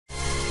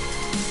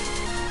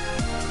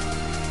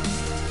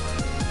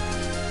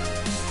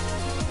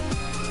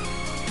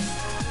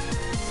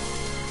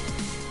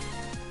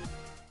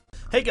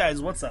Hey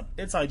guys, what's up?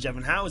 It's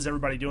iJevin. How is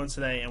everybody doing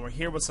today? And we're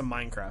here with some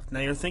Minecraft.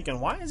 Now you're thinking,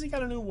 why has he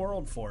got a new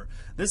world for?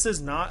 This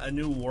is not a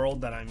new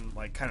world that I'm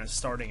like kind of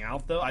starting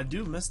out though. I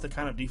do miss the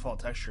kind of default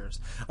textures.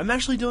 I'm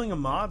actually doing a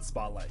mod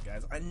spotlight,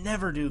 guys. I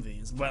never do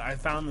these, but I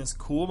found this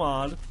cool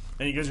mod,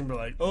 and you guys are gonna be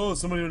like, oh,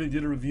 somebody already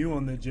did a review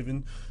on that,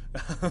 Jevin.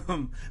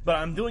 But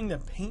I'm doing the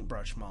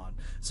Paintbrush mod.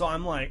 So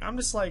I'm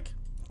just like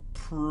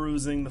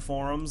perusing the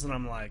forums, and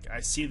I'm like,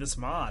 I see this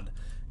mod,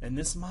 and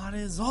this mod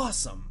is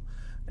awesome.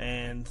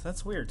 And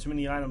that's weird. Too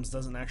many items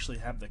doesn't actually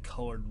have the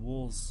colored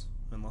wools,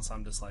 unless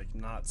I'm just like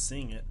not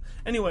seeing it.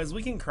 Anyways,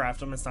 we can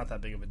craft them. It's not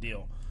that big of a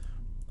deal.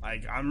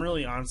 I'm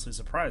really honestly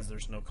surprised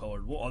there's no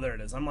colored wool. Oh, there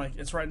it is. I'm like,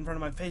 it's right in front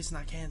of my face and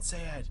I can't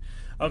say it.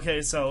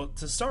 Okay, so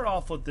to start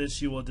off with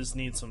this, you will just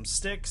need some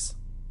sticks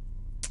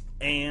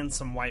and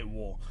some white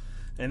wool.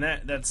 And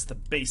that's the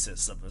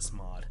basis of this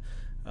mod.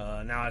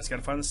 Now I just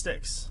gotta find the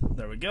sticks.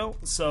 There we go.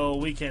 So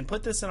we can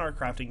put this in our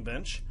crafting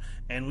bench,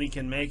 and we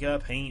can make a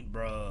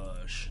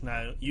paintbrush.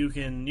 Now you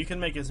can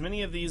make as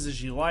many of these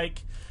as you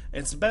like.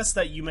 It's best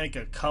that you make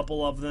a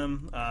couple of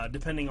them,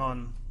 depending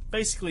on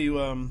basically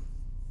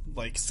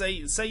like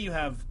say you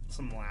have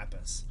some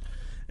lapis,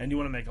 and you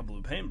want to make a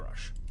blue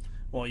paintbrush.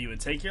 Well, you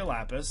would take your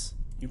lapis,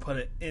 you put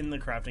it in the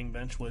crafting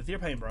bench with your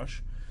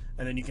paintbrush,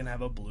 and then you can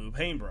have a blue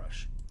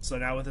paintbrush. So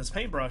now with this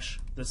paintbrush,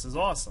 this is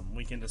awesome.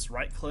 We can just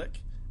right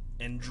click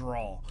and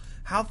draw.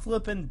 How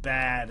flippin'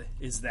 bad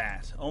is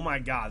that? Oh my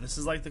god, this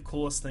is like the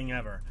coolest thing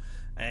ever.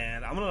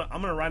 And I'm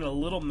gonna write a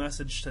little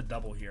message to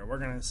Double here. We're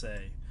gonna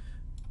say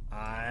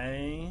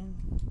and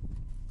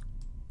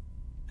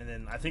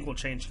then I think we'll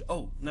change.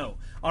 Oh no.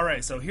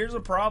 Alright, so here's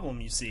a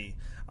problem. You see,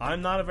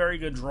 I'm not a very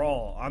good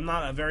drawer. I'm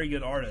not a very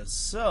good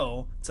artist.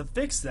 So to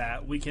fix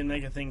that, we can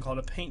make a thing called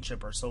a paint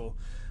chipper. So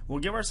we'll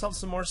give ourselves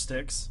some more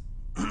sticks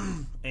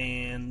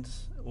and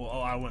well,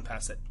 oh, I went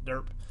past it.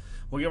 Derp.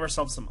 We'll give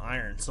ourselves some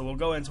iron. So we'll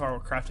go into our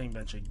crafting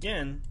bench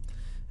again,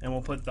 and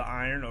we'll put the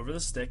iron over the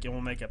stick, and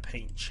we'll make a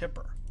paint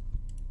chipper.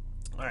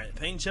 Alright,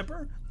 paint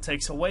chipper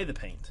takes away the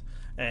paint.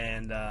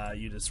 And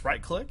you just right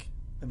click,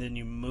 and then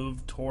you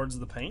move towards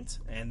the paint,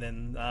 and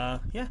then,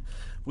 yeah,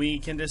 we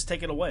can just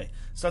take it away.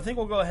 So I think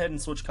we'll go ahead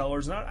and switch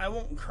colors. And I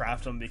won't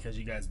craft them because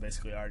you guys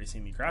basically already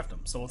seen me craft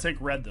them. So we'll take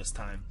red this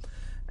time.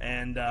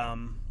 And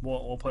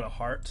we'll put a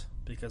heart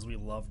because we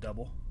love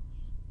double.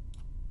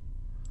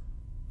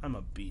 I'm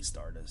a beast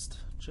artist,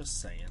 just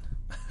saying.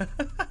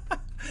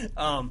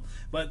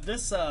 But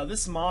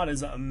this mod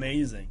is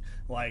amazing.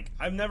 Like,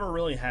 I've never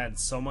really had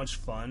so much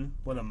fun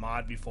with a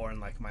mod before in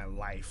like my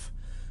life.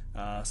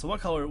 So what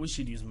color? We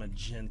should use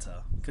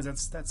magenta, because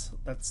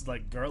that's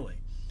like girly.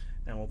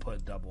 And we'll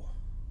put double,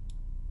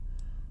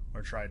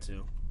 or try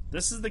to.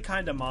 This is the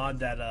kind of mod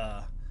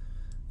that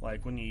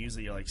like when you use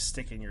it, you're like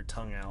sticking your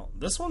tongue out.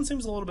 This one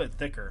seems a little bit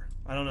thicker.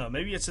 I don't know.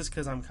 Maybe it's just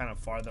because I'm kind of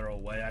farther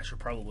away. I should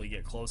probably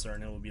get closer,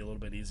 and it would be a little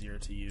bit easier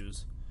to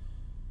use.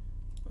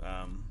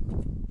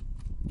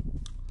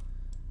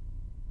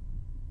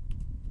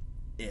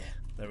 Yeah,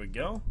 there we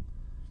go.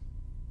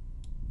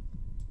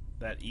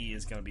 That E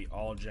is going to be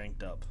all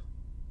janked up.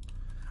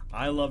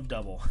 I love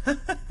double.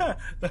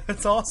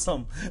 That's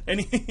awesome.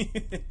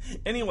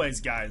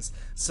 Anyways, guys,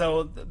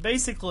 so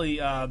basically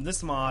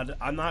this mod,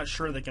 I'm not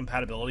sure the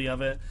compatibility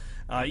of it.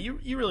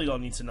 You really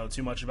don't need to know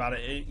too much about it.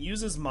 It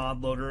uses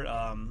mod loader.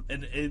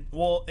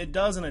 Well, it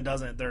does and it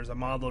doesn't. There's a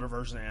mod loader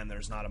version and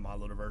there's not a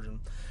mod loader version.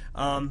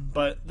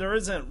 But there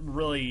isn't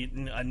really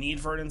a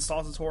need for an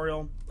install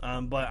tutorial.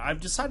 But I've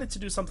decided to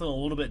do something a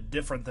little bit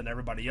different than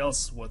everybody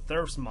else with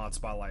their mod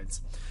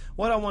spotlights.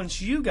 What I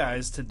want you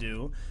guys to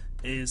do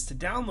is to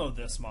download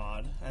this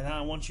mod, and then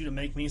I want you to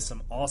make me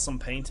some awesome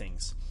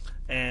paintings.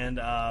 And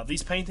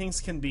these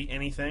paintings can be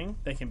anything.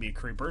 They can be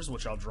creepers,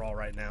 which I'll draw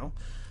right now,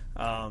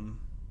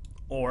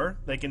 or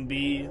they can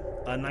be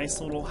a nice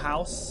little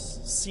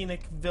house,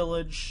 scenic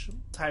village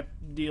type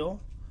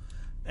deal.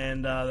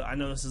 And I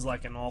know this is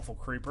like an awful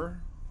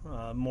creeper,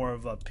 more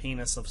of a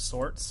penis of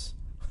sorts.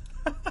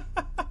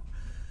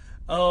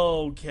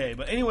 Okay,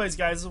 but anyways,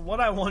 guys,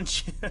 what I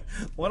want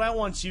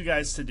you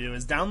guys to do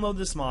is download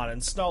this mod,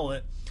 install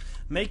it,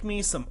 make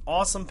me some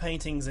awesome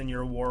paintings in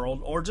your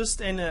world, or just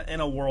in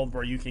a world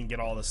where you can get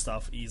all this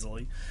stuff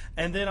easily.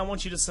 And then I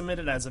want you to submit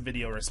it as a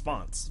video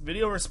response.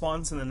 Video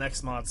response in the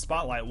next mod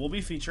spotlight will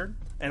be featured,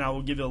 and I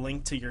will give you a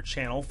link to your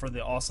channel for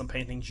the awesome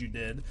paintings you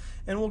did,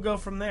 and we'll go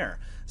from there.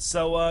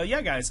 So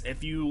yeah, guys,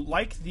 if you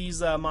like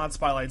these mod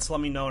spotlights, let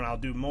me know and I'll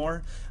do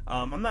more.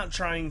 I'm not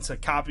trying to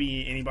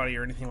copy anybody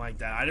or anything like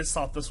that. I just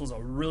thought this was a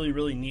really,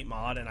 really neat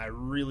mod, and I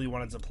really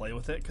wanted to play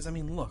with it because, I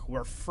mean, look,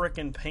 we're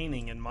frickin'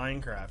 painting in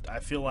Minecraft. I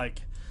feel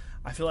like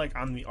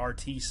I'm the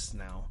artiste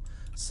now.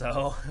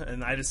 So,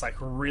 and I just like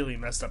really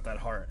messed up that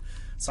heart.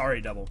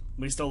 Sorry, Double.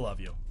 We still love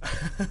you.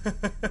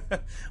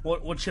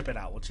 We'll chip it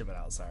out. We'll chip it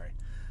out. Sorry.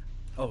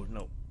 Oh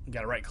no,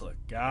 gotta right click.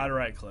 Gotta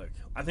right click.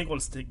 I think we'll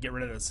just get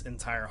rid of this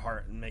entire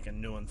heart and make a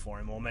new one for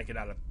him. We'll make it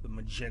out of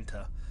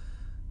magenta.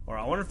 Or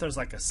I wonder if there's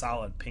like a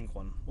solid pink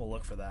one. We'll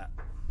look for that.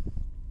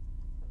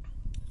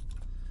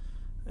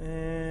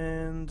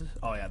 And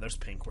oh yeah, there's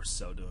pink. We're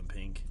so doing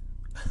pink.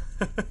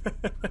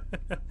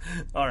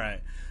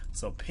 Alright,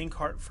 so pink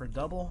heart for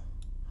double.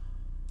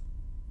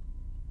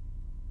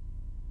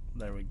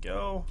 There we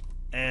go.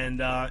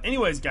 And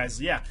anyways, guys,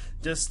 yeah,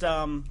 just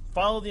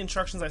follow the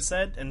instructions I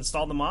said and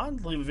install the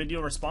mod. Leave a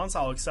video response.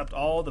 I'll accept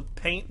all the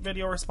paint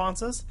video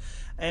responses.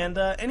 And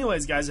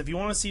anyways, guys, if you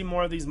want to see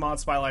more of these mod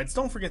spotlights,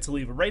 don't forget to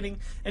leave a rating.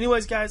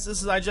 Anyways, guys,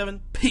 this is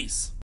iJevin.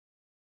 Peace.